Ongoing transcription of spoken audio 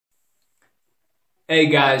Hey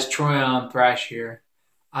guys, Troy on Thrash here.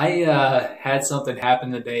 I had something happen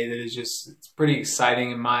today that is it's pretty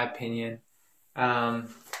exciting in my opinion. Um,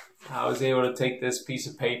 I was able to take this piece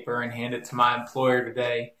of paper and hand it to my employer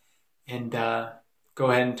today and go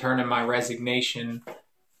ahead and turn in my resignation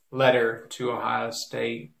letter to Ohio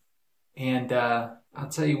State. And I'll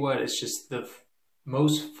tell you what, it's just the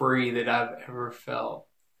most free that I've ever felt.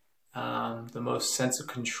 The most sense of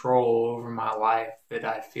control over my life that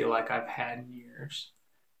I feel like I've had in years.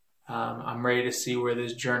 I'm ready to see where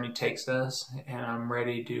this journey takes us, and I'm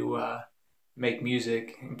ready to make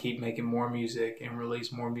music and keep making more music and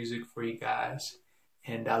release more music for you guys.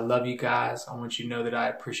 And I love you guys. I want you to know that I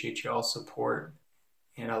appreciate y'all's support,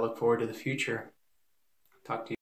 and I look forward to the future. Talk to you.